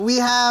We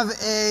have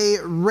a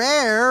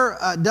rare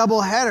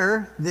double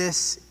header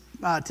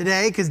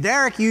today because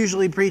Derek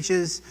usually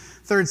preaches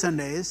third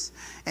Sundays,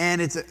 and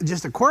it's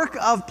just a quirk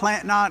of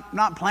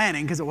not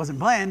planning because it wasn't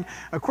planned,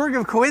 a quirk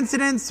of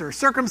coincidence or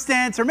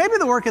circumstance or maybe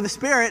the work of the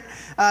Spirit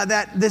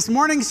that this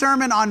morning's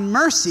sermon on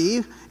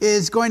mercy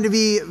is going to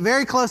be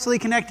very closely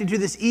connected to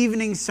this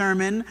evening's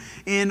sermon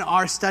in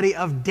our study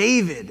of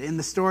David, in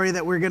the story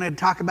that we're going to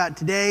talk about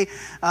tonight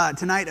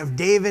of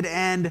David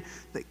and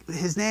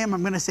his name,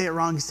 I'm going to say it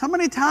wrong so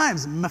many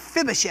times,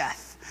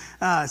 Mephibosheth.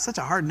 Such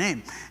a hard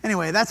name.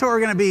 Anyway, that's what we're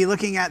going to be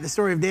looking at, the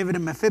story of David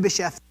and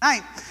Mephibosheth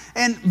tonight.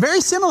 And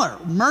very similar,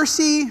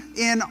 mercy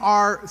in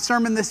our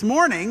sermon this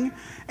morning,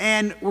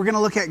 and we're going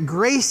to look at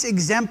grace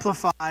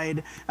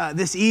exemplified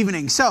this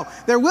evening. So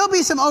there will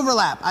be some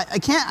overlap. I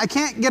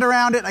can't get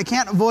around it. I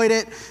can't avoid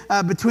it.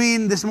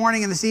 Between this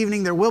morning and this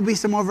evening, there will be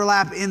some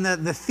overlap in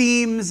the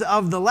themes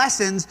of the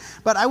lessons,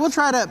 but I will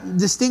try to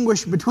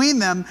distinguish between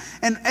them.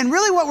 And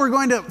really what we're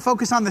going to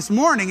focus on this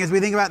morning as we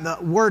think about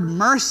the word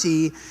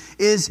mercy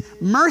is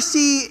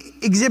mercy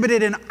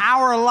exhibited in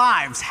our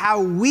lives,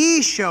 how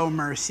we show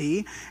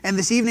mercy. And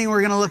this evening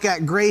we're going to look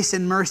at grace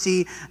and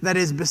mercy that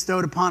is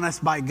bestowed upon us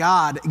by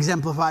God,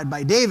 exemplified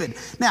by David.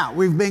 Now,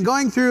 we've been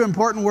going through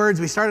important words.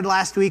 We started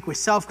last week with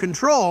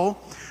self-control,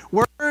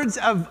 words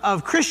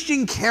of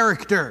Christian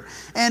character.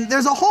 And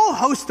there's a whole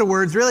host of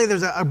words, really.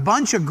 There's a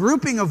bunch of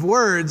grouping of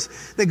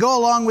words that go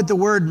along with the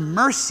word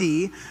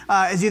mercy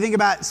as you think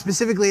about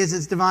specifically as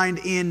it's defined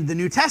in the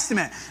New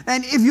Testament.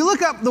 And if you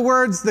look up the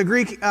words, the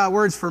Greek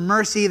words for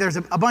mercy, there's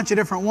a bunch of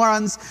different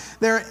ones.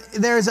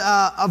 There's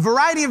a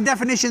variety of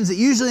definitions that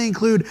usually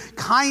include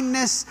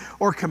kindness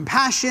or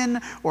compassion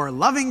or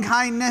loving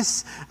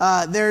kindness.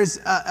 There's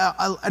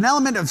an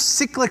element of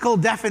cyclical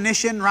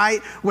definition,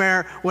 right?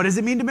 Where what does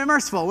it mean to be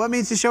merciful? What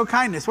means to show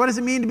kindness? What does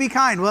it mean to be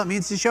kind? Well, it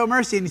means to show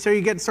mercy. And so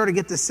you get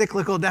the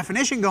cyclical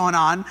definition going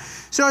on.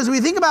 So as we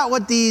think about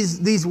what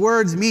these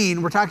words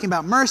mean, we're talking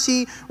about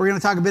mercy. We're going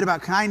to talk a bit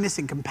about kindness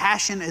and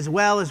compassion as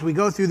well as we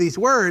go through these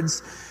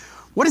words.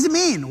 What does it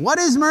mean? What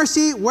is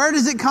mercy? Where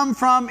does it come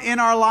from in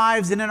our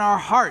lives and in our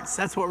hearts?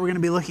 That's what we're going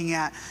to be looking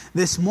at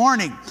this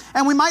morning.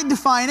 And we might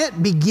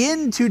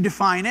begin to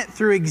define it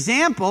through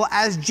example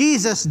as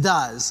Jesus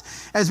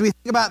does, as we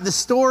think about the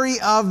story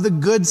of the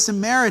Good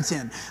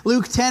Samaritan.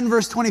 Luke 10,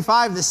 verse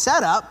 25, the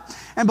setup.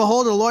 And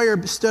behold, a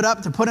lawyer stood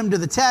up to put him to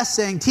the test,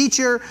 saying,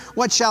 "Teacher,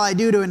 what shall I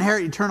do to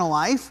inherit eternal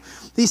life?"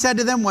 He said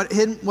to them, what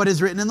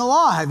is written in the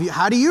law?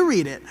 How do you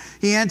read it?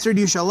 He answered,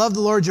 "You shall love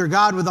the Lord your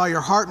God with all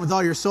your heart, with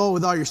all your soul,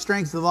 with all your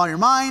strength, with all your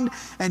mind,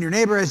 and your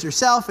neighbor as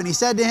yourself." And he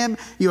said to him,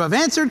 "You have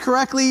answered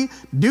correctly.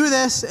 Do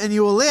this, and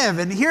you will live."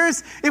 And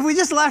if we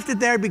just left it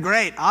there, it'd be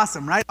great.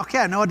 Awesome, right? Okay,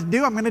 I know what to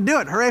do. I'm going to do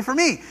it. Hooray for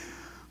me.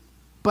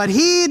 But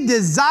he,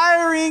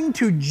 desiring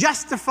to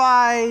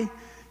justify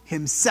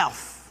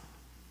himself.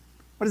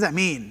 What does that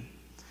mean?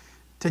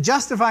 To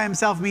justify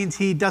himself means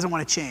he doesn't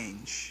want to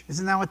change.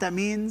 Isn't that what that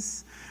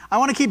means? I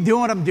want to keep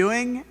doing what I'm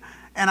doing,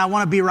 and I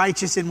want to be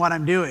righteous in what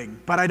I'm doing.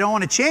 But I don't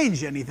want to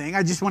change anything.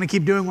 I just want to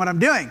keep doing what I'm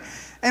doing.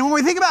 And when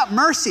we think about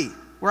mercy,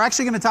 we're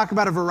actually going to talk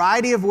about a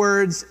variety of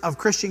words of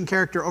Christian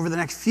character over the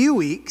next few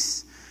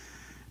weeks.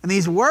 And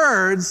these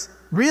words,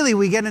 really,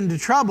 we get into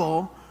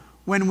trouble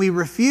when we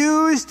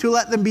refuse to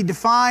let them be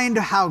defined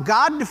how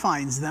God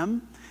defines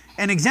them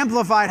and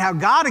exemplified how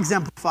God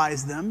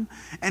exemplifies them,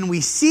 and we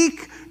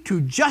seek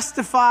to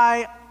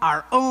justify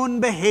our own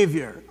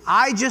behavior.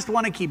 I just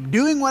want to keep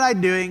doing what I'm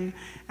doing,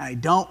 and I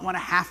don't want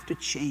to have to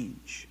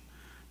change.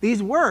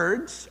 These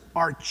words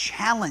are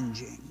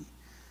challenging.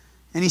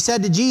 And he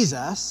said to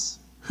Jesus,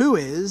 "Who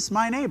is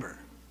my neighbor?"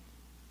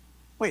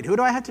 Wait, who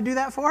do I have to do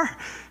that for?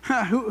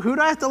 Who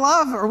do I have to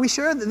love? Are we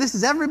sure that this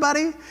is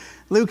everybody?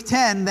 Luke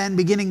 10, then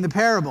beginning the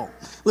parable.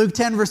 Luke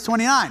 10, verse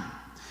 29.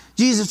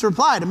 Jesus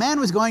replied, "A man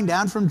was going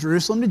down from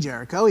Jerusalem to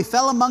Jericho. He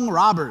fell among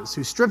robbers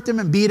who stripped him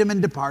and beat him and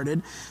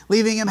departed,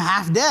 leaving him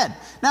half dead.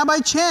 Now by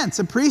chance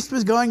a priest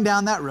was going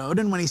down that road,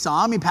 and when he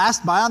saw him, he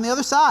passed by on the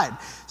other side.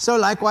 So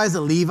likewise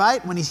a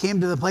Levite, when he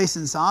came to the place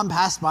and saw him,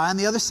 passed by on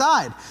the other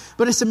side.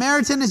 But a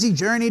Samaritan, as he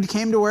journeyed,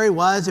 came to where he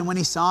was, and when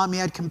he saw him, he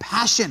had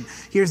compassion."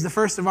 Here's the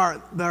first of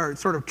our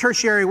sort of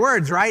tertiary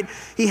words, right?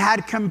 He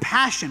had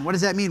compassion. What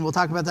does that mean? We'll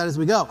talk about that as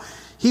we go.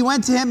 "He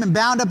went to him and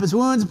bound up his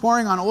wounds,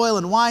 pouring on oil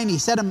and wine. He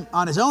set him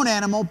on his own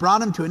animal,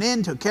 brought him to an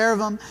inn, took care of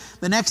him.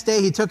 The next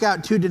day he took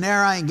out 2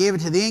 denarii and gave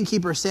it to the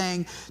innkeeper,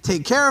 saying,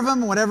 'Take care of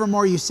him. Whatever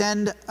more you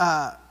spend,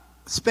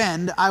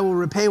 I will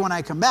repay when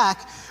I come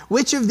back.'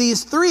 Which of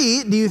these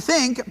 3 do you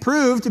think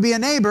proved to be a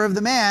neighbor of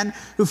the man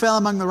who fell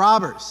among the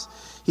robbers?"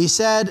 He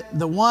said,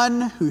 "The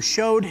one who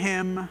showed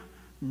him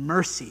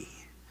mercy."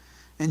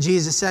 And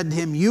Jesus said to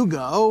him, "You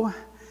go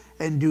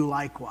and do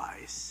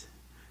likewise."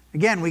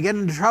 Again, we get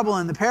into trouble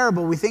in the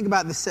parable. We think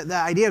about the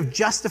idea of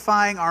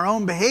justifying our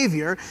own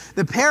behavior.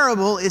 The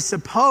parable is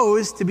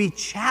supposed to be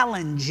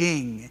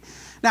challenging.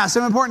 Now,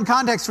 some important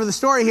context for the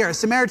story here. A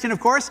Samaritan,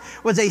 of course,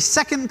 was a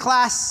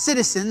second-class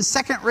citizen,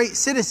 second-rate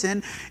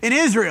citizen in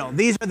Israel.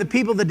 These are the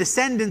people, the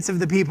descendants of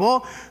the people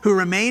who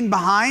remained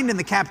behind in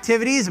the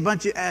captivities. A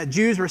bunch of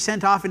Jews were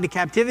sent off into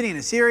captivity in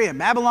Assyria and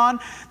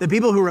Babylon. The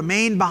people who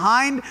remained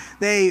behind,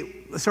 they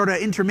sort of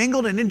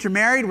intermingled and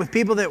intermarried with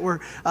people that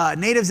were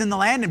natives in the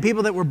land and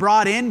people that were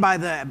brought in by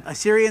the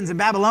Assyrians and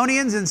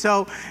Babylonians, and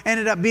so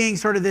ended up being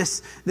sort of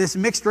this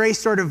mixed race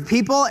sort of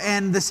people,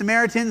 and the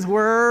Samaritans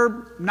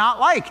were not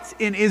liked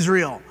in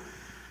Israel.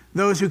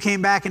 Those who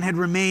came back and had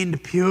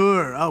remained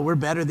pure. Oh, we're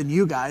better than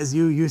you guys.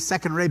 You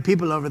second-rate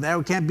people over there.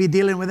 We can't be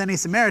dealing with any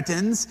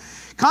Samaritans.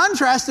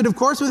 Contrasted, of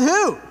course, with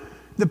who?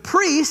 The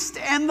priest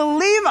and the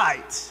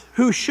Levite,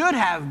 who should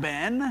have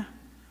been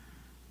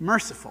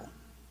merciful.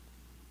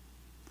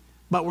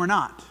 But we're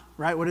not,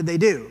 right? What did they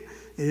do?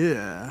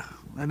 Yeah,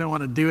 I don't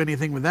want to do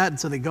anything with that. And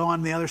so they go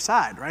on the other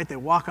side, right? They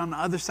walk on the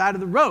other side of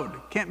the road.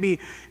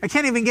 I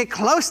can't even get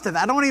close to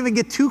that. I don't even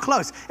get too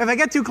close. If I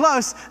get too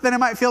close, then I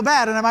might feel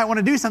bad and I might want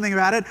to do something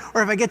about it.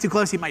 Or if I get too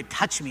close, he might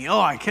touch me. Oh,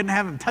 I couldn't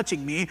have him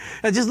touching me.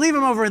 Just leave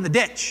him over in the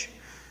ditch.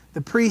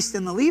 The priest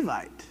and the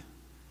Levite,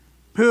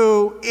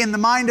 who in the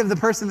mind of the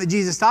person that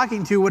Jesus is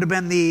talking to would have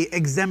been the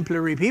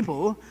exemplary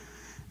people.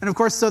 And of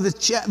course, so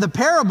the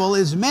parable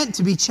is meant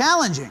to be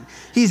challenging.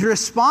 He's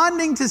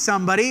responding to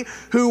somebody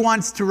who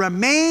wants to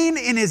remain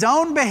in his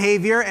own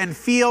behavior and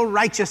feel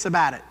righteous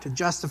about it, to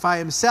justify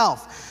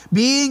himself.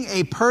 Being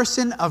a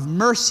person of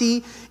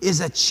mercy is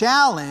a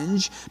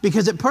challenge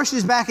because it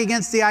pushes back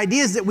against the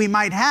ideas that we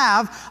might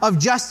have of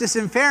justice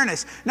and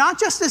fairness. Not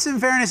justice and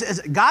fairness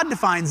as God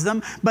defines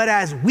them, but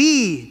as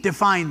we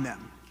define them.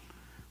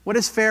 What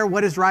is fair?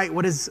 What is right?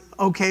 What is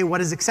okay?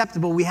 What is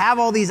acceptable? We have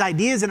all these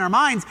ideas in our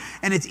minds,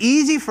 and it's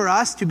easy for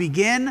us to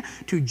begin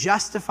to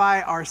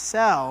justify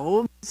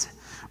ourselves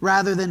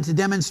rather than to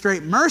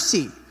demonstrate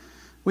mercy.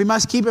 We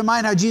must keep in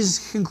mind how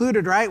Jesus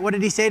concluded, right? What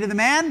did he say to the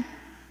man?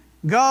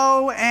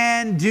 Go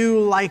and do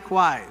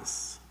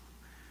likewise.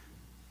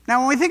 Now,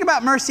 when we think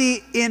about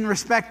mercy in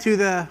respect to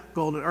the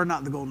golden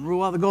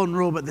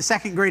rule, but the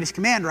second greatest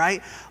command,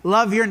 right?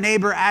 Love your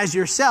neighbor as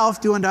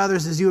yourself, do unto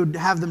others as you would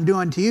have them do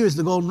unto you, is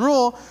the golden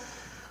rule.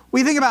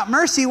 We think about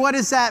mercy, what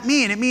does that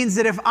mean? It means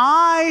that if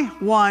I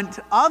want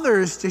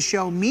others to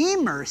show me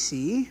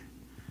mercy,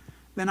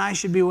 then I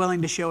should be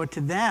willing to show it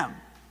to them,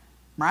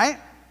 right?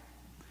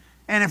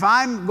 And if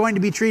I'm going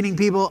to be treating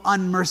people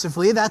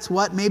unmercifully, that's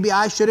what maybe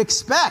I should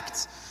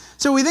expect.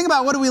 So we think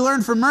about what do we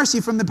learn from mercy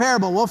from the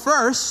parable? Well,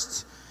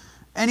 first,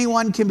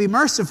 anyone can be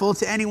merciful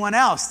to anyone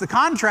else. The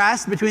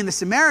contrast between the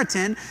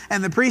Samaritan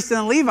and the priest and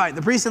the Levite.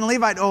 The priest and the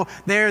Levite,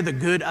 they're the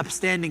good,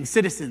 upstanding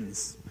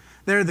citizens.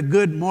 They're the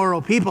good,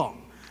 moral people.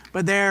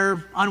 But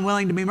they're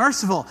unwilling to be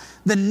merciful.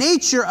 The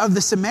nature of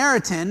the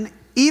Samaritan,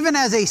 even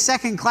as a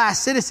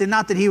second-class citizen,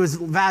 not that he was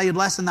valued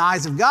less in the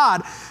eyes of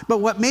God, but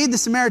what made the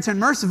Samaritan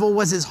merciful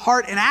was his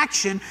heart and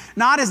action,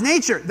 not his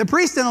nature. The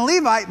priest and the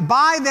Levite,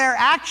 by their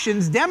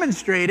actions,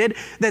 demonstrated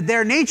that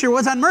their nature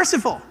was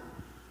unmerciful.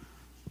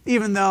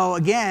 Even though,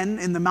 again,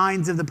 in the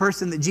minds of the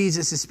person that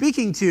Jesus is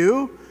speaking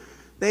to,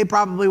 they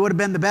probably would have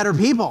been the better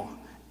people.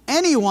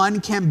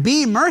 Anyone can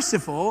be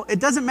merciful.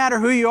 It doesn't matter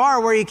who you are,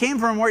 where you came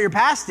from, what your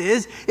past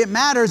is. It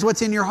matters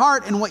what's in your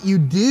heart and what you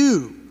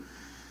do.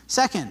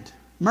 Second,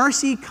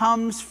 mercy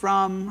comes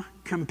from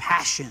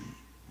compassion.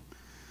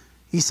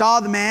 He saw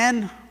the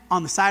man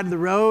on the side of the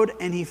road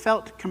and he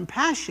felt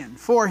compassion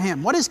for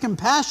him. What is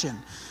compassion?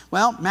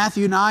 Well,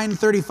 Matthew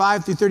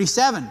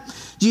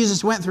 9:35-37.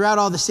 Jesus went throughout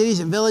all the cities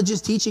and villages,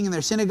 teaching in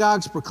their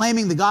synagogues,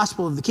 proclaiming the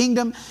gospel of the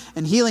kingdom,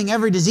 and healing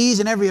every disease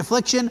and every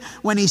affliction.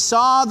 When he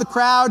saw the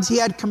crowds, he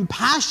had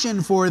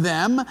compassion for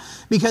them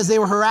because they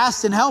were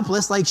harassed and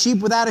helpless like sheep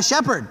without a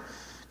shepherd.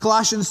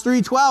 Colossians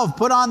 3:12,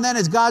 put on then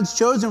as God's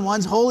chosen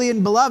ones, holy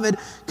and beloved,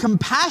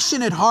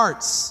 compassionate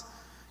hearts,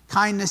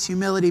 kindness,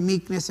 humility,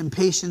 meekness, and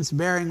patience,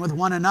 bearing with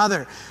one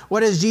another. What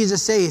does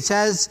Jesus say? He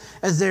says,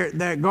 as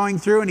they're going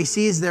through and he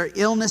sees their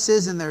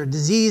illnesses and their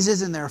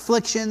diseases and their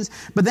afflictions,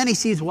 but then he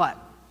sees what?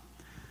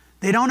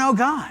 They don't know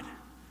God.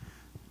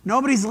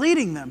 Nobody's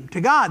leading them to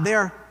God.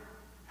 They're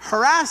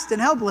harassed and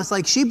helpless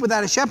like sheep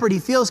without a shepherd. He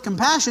feels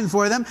compassion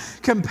for them.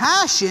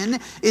 Compassion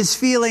is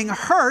feeling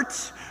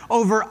hurt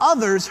over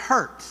others'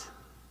 hurt.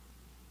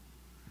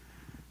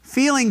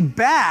 Feeling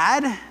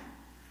bad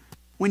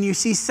when you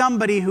see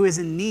somebody who is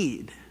in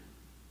need.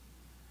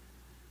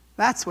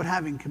 That's what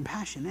having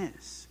compassion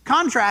is.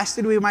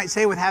 Contrasted, we might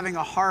say, with having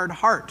a hard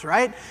heart,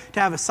 right? To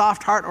have a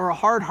soft heart or a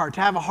hard heart.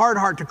 To have a hard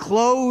heart, to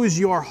close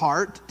your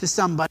heart to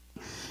somebody,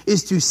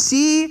 is to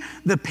see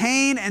the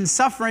pain and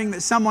suffering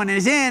that someone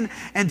is in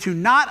and to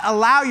not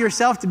allow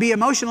yourself to be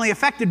emotionally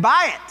affected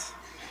by it.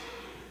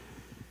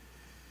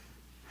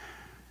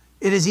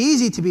 It is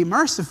easy to be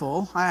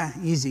merciful.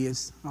 Easy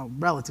is a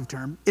relative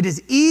term. It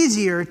is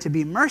easier to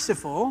be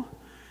merciful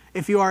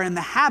if you are in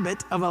the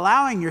habit of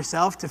allowing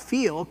yourself to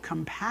feel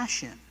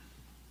compassion.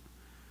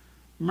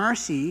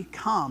 Mercy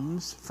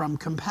comes from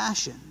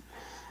compassion.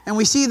 And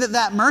we see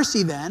that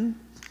mercy then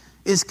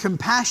is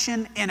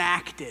compassion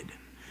enacted.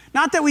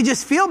 Not that we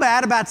just feel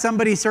bad about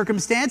somebody's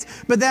circumstance,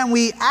 but then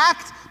we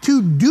act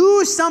to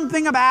do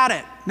something about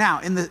it. Now,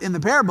 in the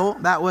parable,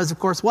 that was, of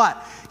course,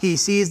 what? He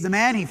sees the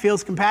man, he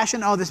feels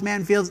compassion. Oh, this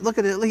man feels, look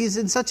at it, he's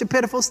in such a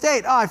pitiful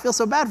state. Oh, I feel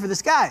so bad for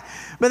this guy.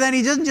 But then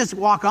he doesn't just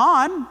walk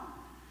on.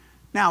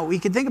 Now, we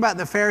can think about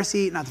the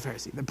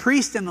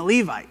priest and the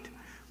Levite,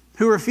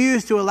 who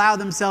refused to allow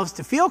themselves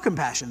to feel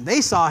compassion.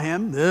 They saw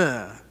him,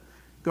 go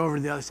over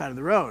to the other side of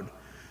the road.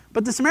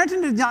 But the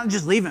Samaritan did not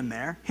just leave him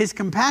there. His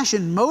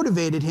compassion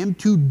motivated him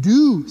to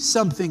do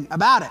something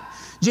about it.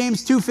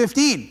 James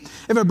 2:15,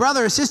 if a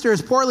brother or sister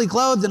is poorly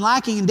clothed and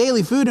lacking in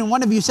daily food, and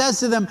one of you says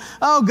to them,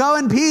 oh, go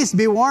in peace,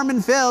 be warm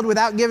and filled,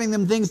 without giving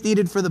them things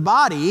needed for the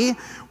body,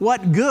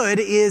 what good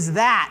is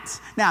that?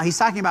 Now, he's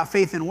talking about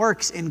faith and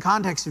works in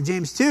context of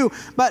James 2,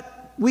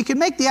 but we could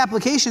make the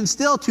application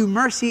still to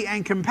mercy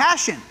and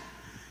compassion.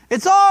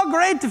 It's all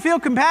great to feel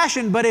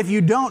compassion, but if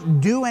you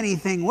don't do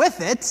anything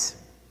with it,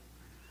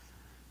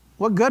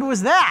 what good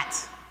was that?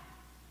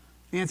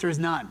 The answer is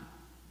none,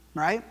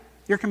 right?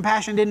 Your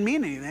compassion didn't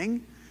mean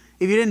anything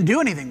if you didn't do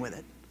anything with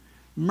it.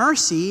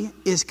 Mercy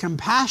is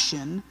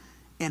compassion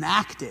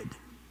enacted,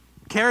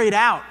 carried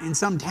out in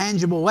some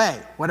tangible way,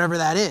 whatever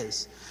that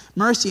is.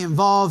 Mercy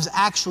involves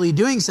actually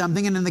doing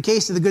something, and in the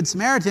case of the Good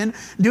Samaritan,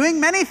 doing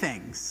many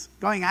things,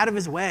 going out of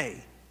his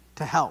way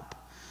to help.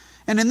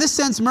 And in this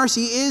sense,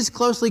 mercy is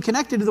closely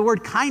connected to the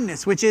word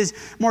kindness, which is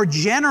more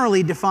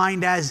generally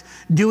defined as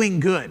doing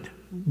good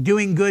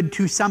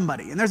to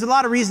somebody. And there's a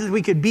lot of reasons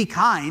we could be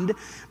kind.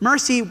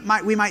 Mercy,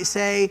 we might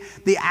say,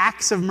 the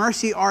acts of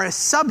mercy are a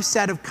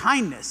subset of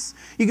kindness.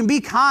 You can be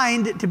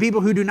kind to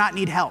people who do not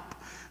need help,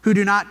 you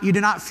do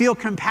not feel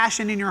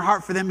compassion in your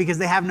heart for them because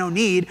they have no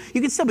need. You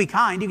can still be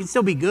kind. You can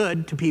still be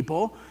good to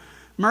people.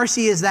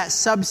 Mercy is that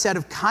subset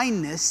of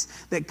kindness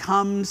that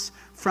comes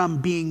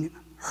from being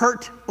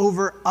hurt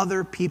over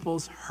other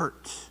people's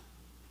hurt.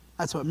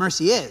 That's what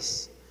mercy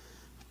is.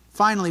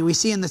 Finally, we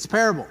see in this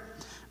parable,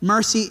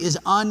 mercy is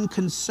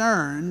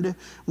unconcerned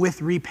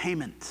with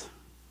repayment.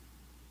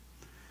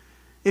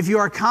 If you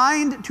are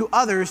kind to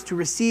others to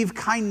receive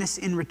kindness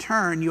in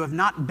return, you have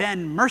not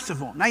been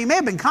merciful. Now, you may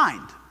have been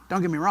kind.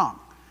 Don't get me wrong.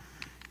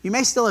 You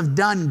may still have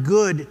done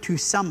good to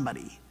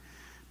somebody.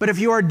 But if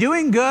you are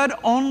doing good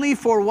only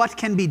for what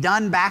can be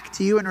done back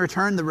to you in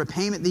return, the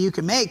repayment that you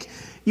can make,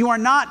 you are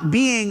not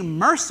being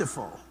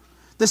merciful.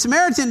 The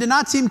Samaritan did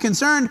not seem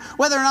concerned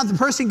whether or not the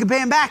person could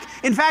pay him back.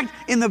 In fact,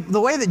 in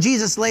the way that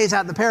Jesus lays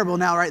out the parable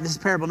now, right, this is a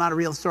parable, not a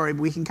real story,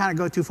 but we can kind of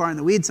go too far in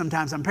the weeds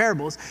sometimes on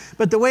parables.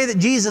 But the way that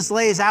Jesus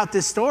lays out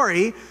this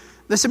story,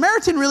 the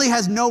Samaritan really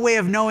has no way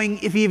of knowing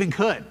if he even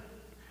could.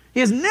 He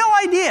has no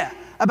idea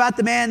about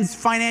the man's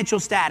financial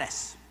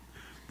status.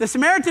 The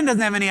Samaritan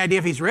doesn't have any idea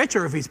if he's rich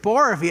or if he's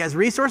poor, or if he has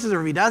resources or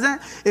if he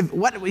doesn't. He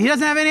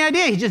doesn't have any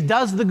idea. He just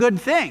does the good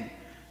thing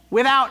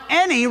without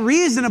any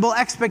reasonable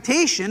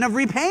expectation of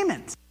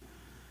repayment.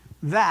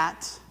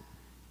 That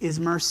is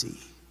mercy.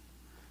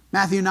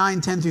 Matthew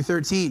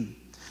 9:10-13.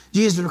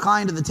 Jesus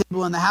reclined at the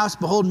table in the house.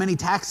 Behold, many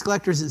tax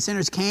collectors and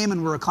sinners came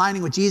and were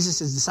reclining with Jesus,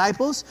 his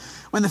disciples.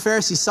 When the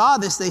Pharisees saw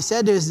this, they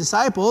said to his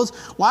disciples,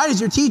 why does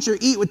your teacher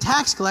eat with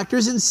tax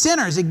collectors and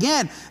sinners?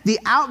 Again, the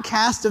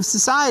outcast of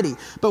society.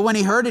 But when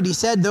he heard it, he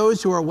said,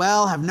 those who are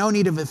well have no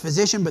need of a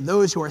physician, but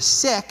those who are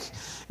sick.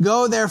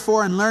 Go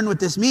therefore and learn what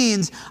this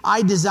means.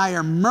 I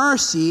desire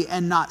mercy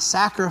and not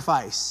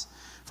sacrifice.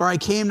 For I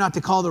came not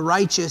to call the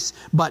righteous,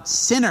 but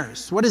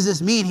sinners. What does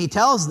this mean? He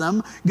tells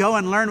them, go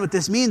and learn what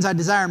this means. I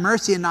desire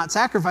mercy and not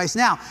sacrifice.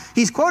 Now,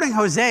 he's quoting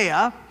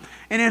Hosea.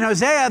 And in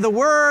Hosea, the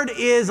word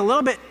is a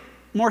little bit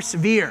more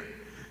severe.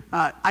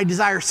 I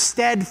desire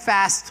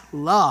steadfast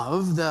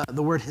love,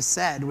 the word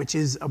hesed, which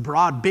is a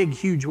broad, big,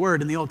 huge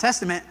word in the Old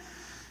Testament.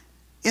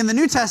 In the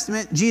New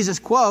Testament, Jesus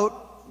quote,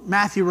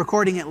 Matthew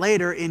recording it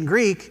later in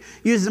Greek,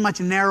 uses a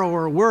much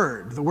narrower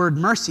word, the word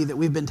mercy that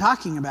we've been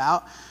talking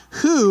about.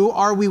 Who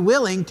are we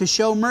willing to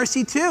show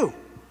mercy to?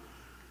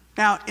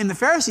 Now, in the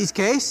Pharisees'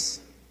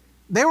 case,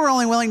 they were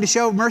only willing to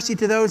show mercy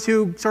to those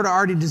who sort of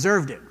already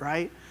deserved it,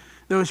 right?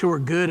 Those who were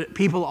good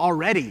people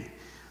already.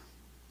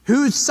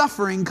 Whose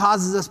suffering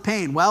causes us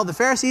pain? Well, the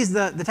Pharisees,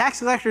 the tax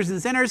collectors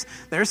and sinners,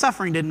 their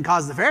suffering didn't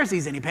cause the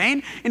Pharisees any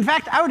pain. In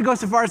fact, I would go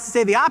so far as to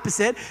say the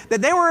opposite,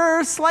 that they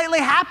were slightly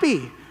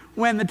happy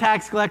when the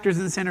tax collectors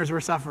and sinners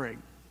were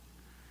suffering.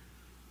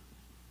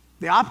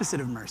 The opposite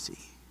of mercy.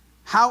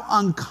 How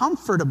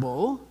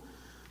uncomfortable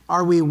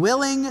are we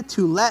willing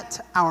to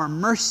let our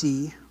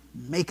mercy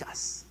make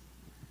us?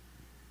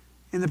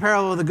 In the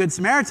parable of the Good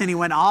Samaritan, he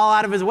went all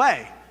out of his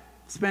way,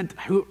 spent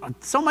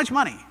so much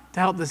money to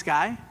help this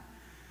guy.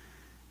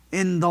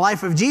 In the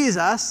life of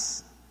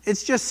Jesus,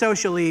 it's just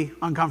socially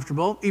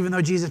uncomfortable, even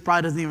though Jesus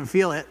probably doesn't even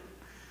feel it.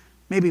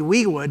 Maybe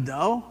we would,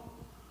 though.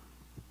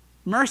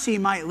 Mercy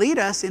might lead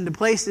us into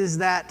places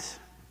that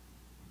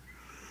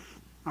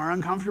are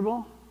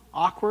uncomfortable,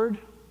 awkward,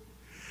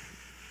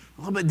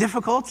 a little bit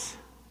difficult.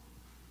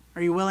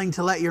 Are you willing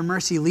to let your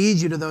mercy lead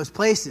you to those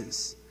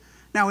places?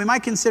 Now, we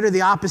might consider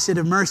the opposite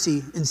of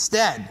mercy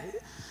instead.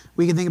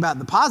 We can think about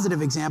the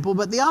positive example,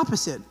 but the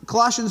opposite.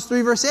 Colossians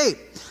 3, verse 8.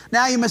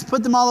 Now you must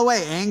put them all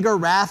away. Anger,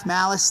 wrath,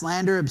 malice,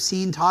 slander,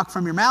 obscene talk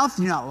from your mouth.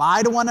 Do not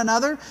lie to one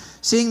another,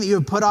 seeing that you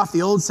have put off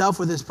the old self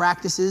with its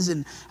practices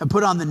and have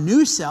put on the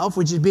new self,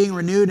 which is being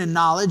renewed in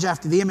knowledge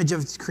after the image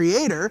of its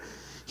creator.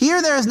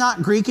 Here there is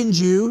not Greek and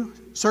Jew,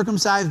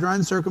 circumcised or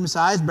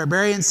uncircumcised,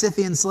 barbarian,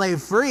 Scythian,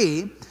 slave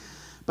free,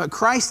 but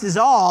Christ is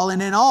all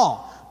and in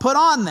all. Put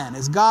on then,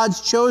 as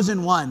God's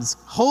chosen ones,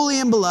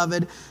 holy and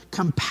beloved,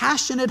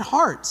 compassionate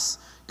hearts,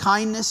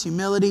 kindness,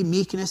 humility,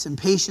 meekness, and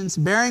patience,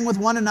 bearing with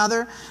one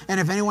another, and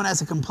if anyone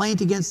has a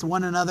complaint against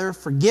one another,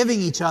 forgiving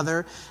each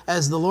other,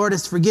 as the Lord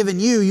has forgiven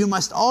you, you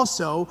must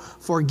also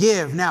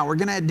forgive. Now, we're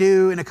going to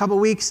do, in a couple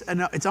weeks,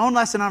 its own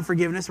lesson on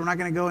forgiveness. We're not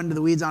going to go into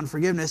the weeds on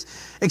forgiveness,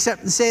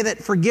 except to say that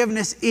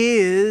forgiveness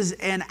is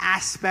an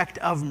aspect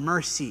of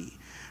mercy,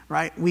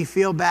 right? We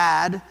feel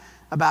bad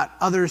about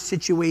others'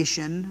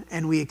 situation,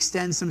 and we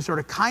extend some sort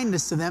of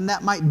kindness to them.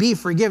 That might be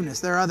forgiveness.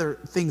 There are other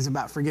things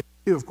about forgiveness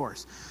too, of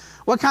course.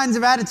 What kinds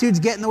of attitudes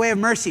get in the way of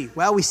mercy?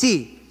 Well, we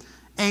see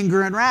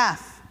anger and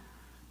wrath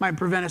might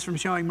prevent us from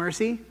showing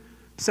mercy.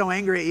 I'm so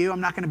angry at you, I'm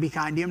not going to be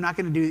kind to you. I'm not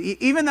going to do,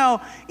 even though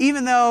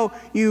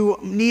you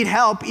need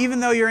help, even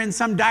though you're in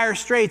some dire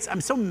straits, I'm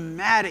so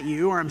mad at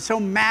you, or I'm so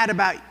mad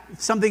about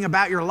something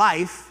about your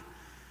life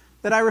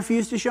that I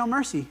refuse to show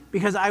mercy,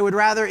 because I would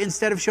rather,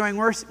 instead of showing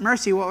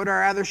mercy, what would I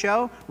rather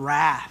show?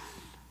 Wrath,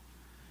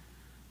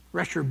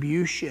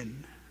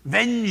 retribution,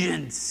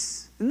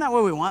 vengeance. Isn't that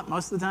what we want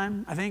most of the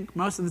time? I think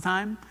most of the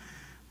time.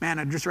 Man,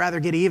 I'd just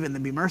rather get even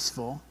than be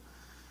merciful.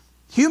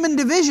 Human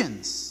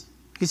divisions.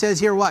 He says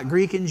here what?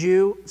 Greek and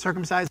Jew,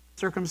 circumcised,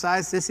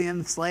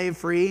 Scythian, slave,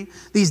 free.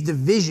 These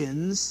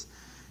divisions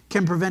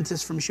can prevent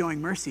us from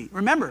showing mercy.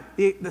 Remember,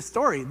 the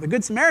story, the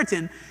Good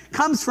Samaritan,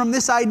 comes from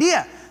this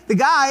idea. The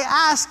guy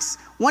asks,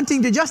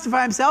 wanting to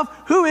justify himself,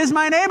 who is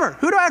my neighbor?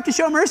 Who do I have to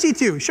show mercy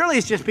to? Surely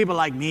it's just people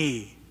like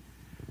me.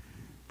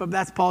 But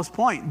that's Paul's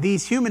point.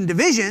 These human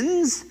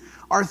divisions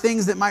are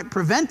things that might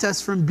prevent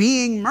us from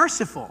being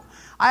merciful.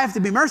 I have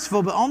to be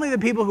merciful, but only the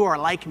people who are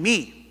like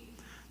me.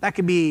 That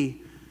could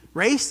be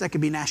race, that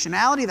could be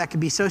nationality, that could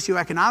be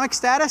socioeconomic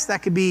status,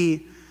 that could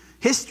be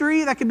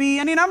history, that could be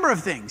any number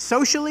of things.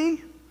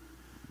 Socially,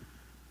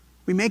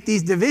 we make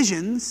these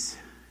divisions,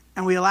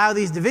 and we allow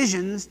these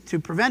divisions to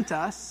prevent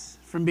us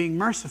from being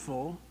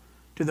merciful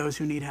to those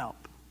who need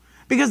help.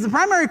 Because the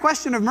primary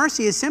question of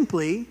mercy is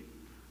simply,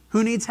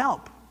 who needs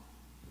help?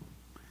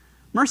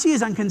 Mercy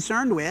is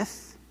unconcerned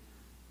with,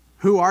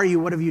 who are you?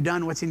 What have you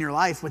done? What's in your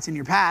life? What's in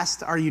your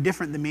past? Are you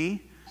different than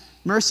me?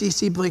 Mercy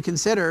simply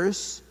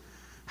considers,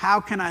 how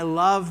can I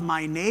love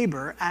my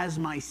neighbor as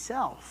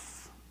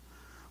myself?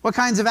 What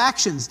kinds of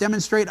actions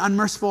demonstrate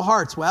unmerciful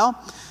hearts? Well,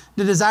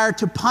 the desire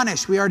to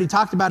punish, we already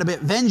talked about a bit.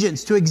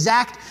 Vengeance, to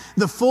exact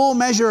the full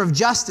measure of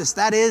justice.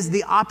 That is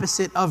the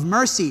opposite of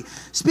mercy.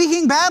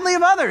 Speaking badly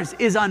of others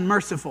is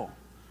unmerciful.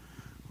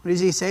 What does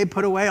he say?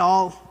 Put away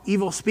all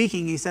evil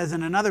speaking, he says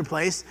in another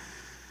place.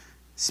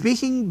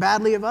 Speaking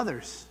badly of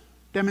others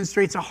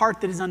demonstrates a heart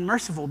that is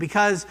unmerciful,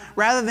 because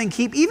rather than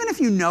even if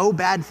you know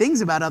bad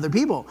things about other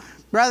people,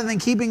 rather than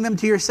keeping them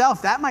to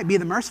yourself, that might be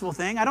the merciful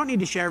thing. I don't need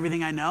to share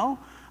everything I know.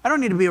 I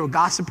don't need to be a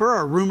gossiper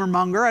or a rumor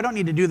monger. I don't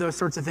need to do those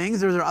sorts of things.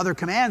 Those are other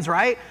commands,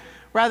 right?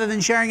 Rather than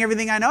sharing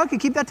everything I know, I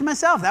could keep that to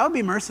myself. That would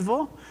be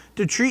merciful.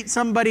 To treat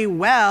somebody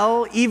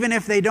well, even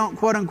if they don't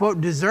quote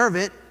unquote deserve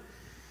it,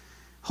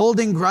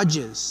 holding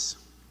grudges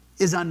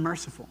is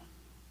unmerciful.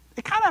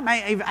 It kind of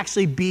might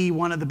actually be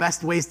one of the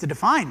best ways to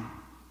define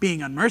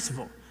being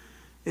unmerciful,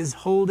 is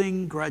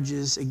holding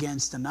grudges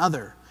against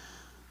another.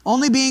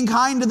 Only being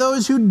kind to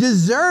those who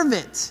deserve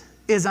it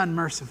is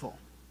unmerciful.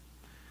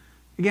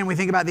 Again, we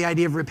think about the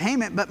idea of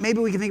repayment, but maybe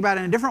we can think about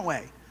it in a different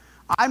way.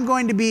 I'm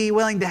going to be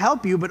willing to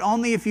help you, but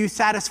only if you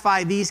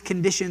satisfy these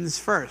conditions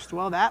first.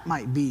 Well, that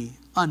might be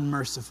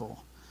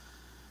unmerciful.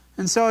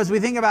 And so as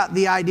we think about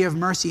the idea of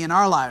mercy in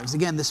our lives,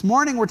 again, this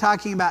morning we're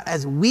talking about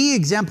as we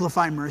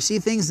exemplify mercy,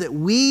 things that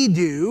we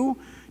do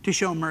to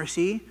show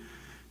mercy.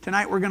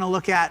 Tonight we're going to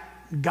look at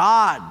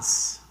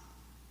God's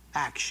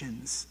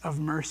actions of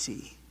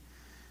mercy.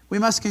 We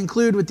must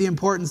conclude with the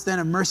importance then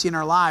of mercy in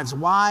our lives.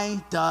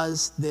 Why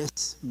does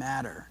this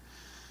matter?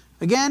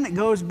 Again, it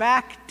goes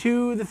back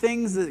to the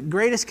things, the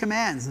greatest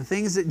commands, the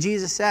things that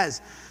Jesus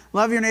says.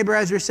 Love your neighbor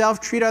as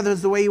yourself, treat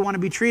others the way you want to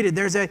be treated.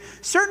 There's a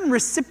certain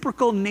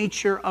reciprocal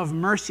nature of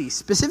mercy,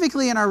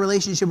 specifically in our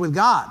relationship with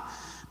God.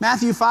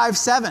 Matthew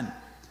 5:7,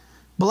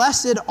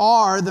 blessed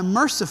are the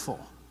merciful,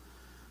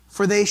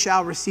 for they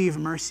shall receive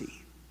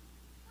mercy.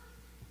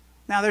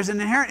 Now there's an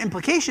inherent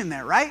implication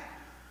there, right?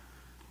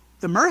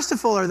 The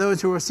merciful are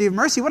those who receive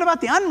mercy. What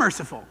about the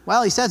unmerciful?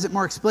 Well, he says it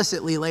more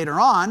explicitly later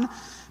on.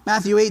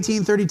 Matthew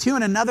 18:32,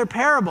 in another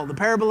parable, the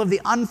parable of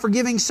the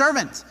unforgiving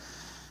servant.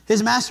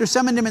 His master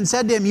summoned him and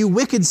said to him, you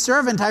wicked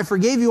servant, I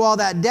forgave you all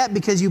that debt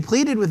because you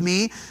pleaded with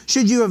me.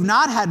 Should you have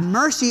not had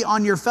mercy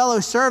on your fellow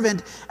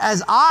servant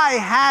as I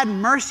had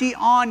mercy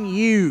on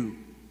you?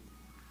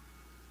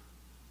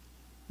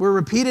 We're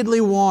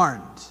repeatedly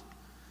warned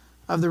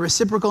of the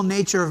reciprocal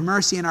nature of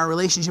mercy in our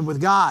relationship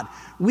with God.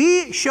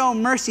 We show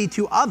mercy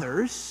to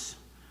others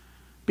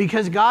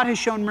because God has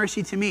shown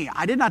mercy to me.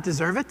 I did not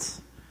deserve it.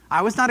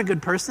 I was not a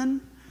good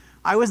person.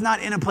 I was not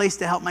in a place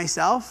to help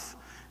myself.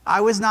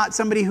 I was not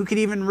somebody who could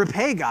even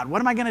repay God. What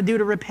am I going to do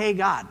to repay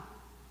God?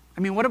 I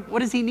mean, what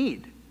does he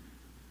need?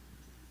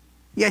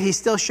 Yet he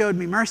still showed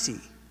me mercy.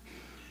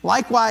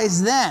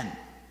 Likewise then,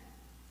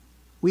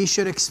 we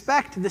should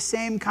expect the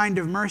same kind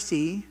of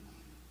mercy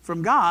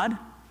from God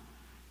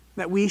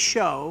that we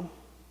show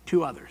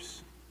to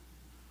others.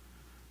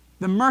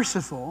 The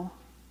merciful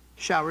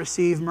shall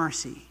receive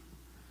mercy.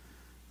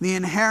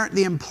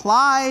 The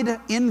implied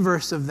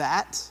inverse of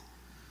that,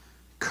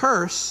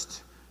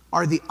 cursed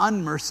are the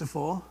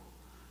unmerciful,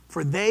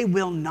 for they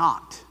will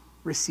not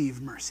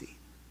receive mercy.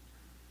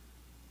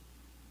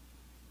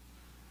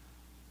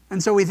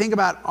 And so we think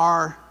about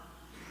our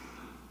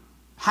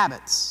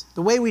habits,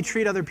 the way we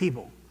treat other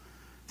people.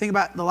 Think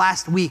about the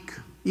last week,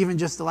 even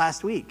just the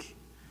last week.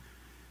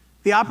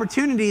 The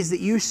opportunities that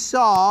you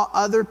saw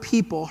other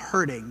people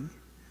hurting.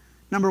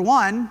 Number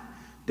one,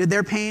 did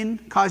their pain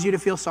cause you to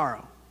feel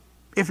sorrow?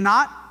 If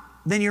not,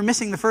 then you're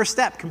missing the first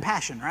step,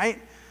 compassion,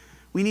 right?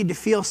 We need to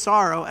feel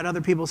sorrow at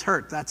other people's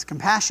hurt. That's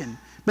compassion.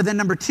 But then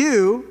number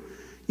two,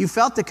 you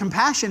felt the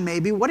compassion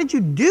maybe. What did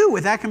you do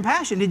with that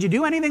compassion? Did you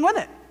do anything with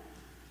it?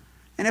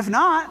 And if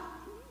not,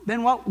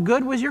 then what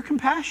good was your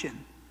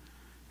compassion?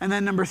 And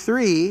then number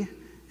three,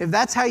 if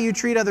that's how you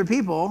treat other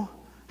people,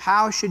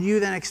 how should you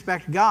then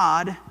expect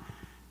God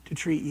to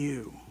treat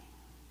you?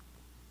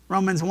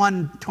 Romans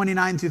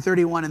 1:29 through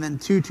 31, and then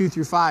 2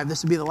 through 5.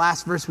 This would be the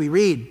last verse we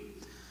read.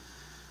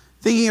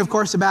 Thinking, of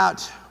course,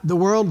 about the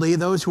worldly,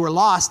 those who are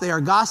lost, they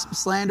are gossip,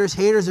 slanderers,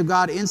 haters of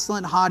God,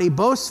 insolent, haughty,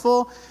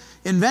 boastful,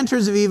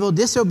 inventors of evil,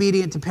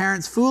 disobedient to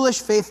parents,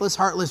 foolish, faithless,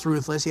 heartless,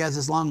 ruthless. He has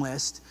this long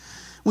list.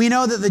 We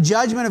know that the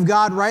judgment of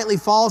God rightly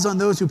falls on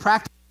those who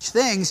practice such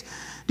things.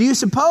 Do you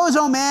suppose,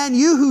 O man,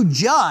 you who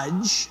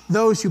judge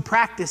those who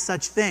practice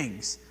such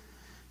things,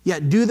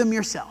 yet do them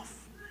yourself,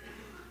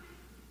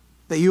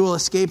 that you will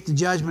escape the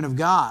judgment of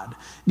God?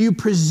 Do you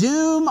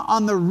presume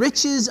on the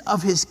riches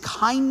of his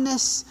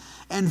kindness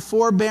and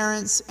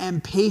forbearance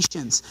and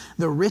patience,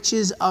 the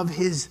riches of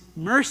his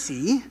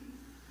mercy,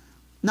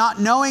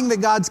 not knowing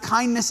that God's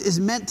kindness is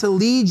meant to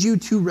lead you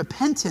to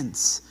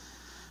repentance,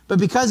 but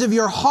because of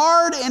your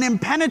hard and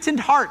impenitent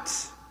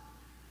hearts,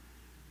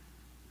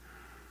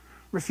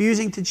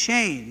 refusing to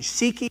change,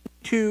 seeking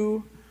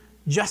to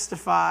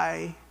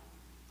justify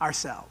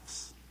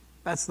ourselves.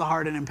 That's the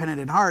hard and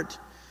impenitent heart.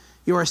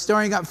 You are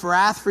storing up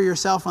wrath for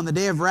yourself on the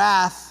day of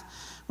wrath,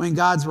 when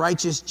God's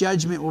righteous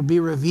judgment will be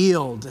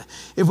revealed.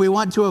 If we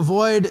want to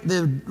avoid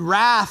the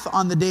wrath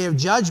on the day of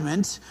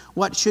judgment,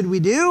 what should we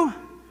do?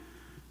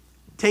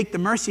 Take the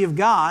mercy of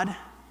God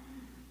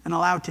and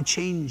allow it to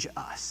change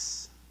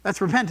us.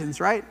 That's repentance,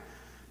 right?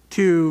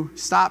 To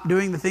stop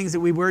doing the things that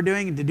we were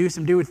doing and to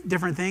do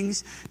different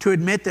things, to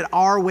admit that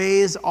our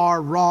ways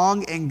are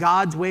wrong and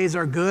God's ways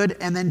are good,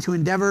 and then to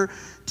endeavor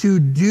to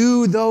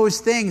do those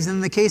things. And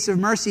in the case of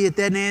mercy, it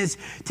then is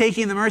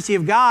taking the mercy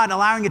of God,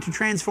 allowing it to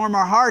transform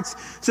our hearts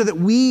so that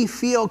we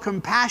feel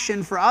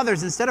compassion for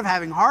others instead of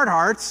having hard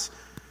hearts,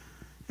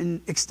 and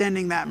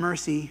extending that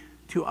mercy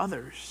to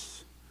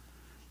others.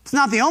 It's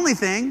not the only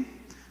thing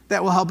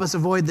that will help us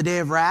avoid the day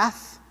of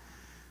wrath,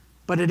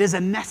 but it is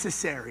a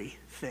necessary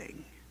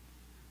thing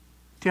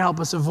to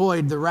help us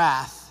avoid the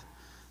wrath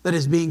that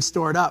is being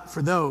stored up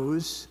for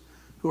those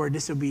who are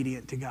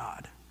disobedient to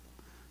God.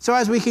 So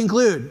as we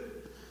conclude,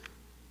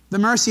 the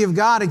mercy of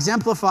God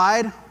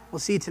exemplified, we'll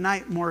see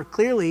tonight more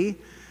clearly,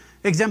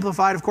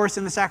 exemplified, of course,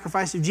 in the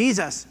sacrifice of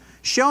Jesus,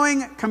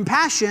 showing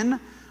compassion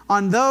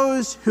on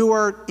those who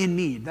are in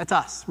need. That's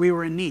us. We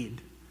were in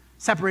need,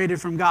 separated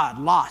from God,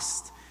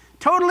 lost,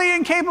 totally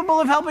incapable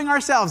of helping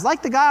ourselves,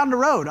 like the guy on the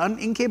road,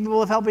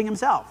 incapable of helping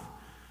himself.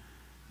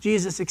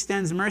 Jesus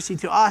extends mercy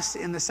to us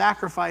in the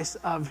sacrifice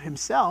of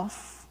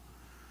himself,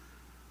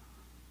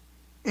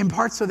 in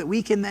part so that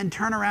we can then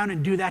turn around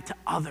and do that to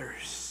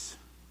others.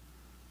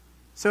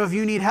 So if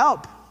you need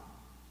help,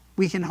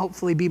 we can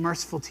hopefully be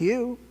merciful to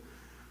you.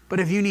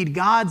 But if you need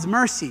God's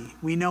mercy,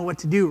 we know what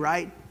to do,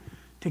 right?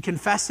 To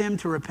confess him,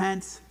 to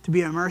repent, to be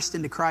immersed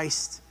into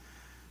Christ,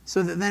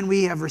 so that then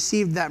we have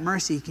received that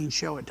mercy, can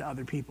show it to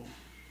other people.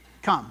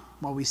 Come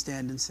while we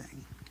stand and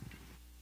sing.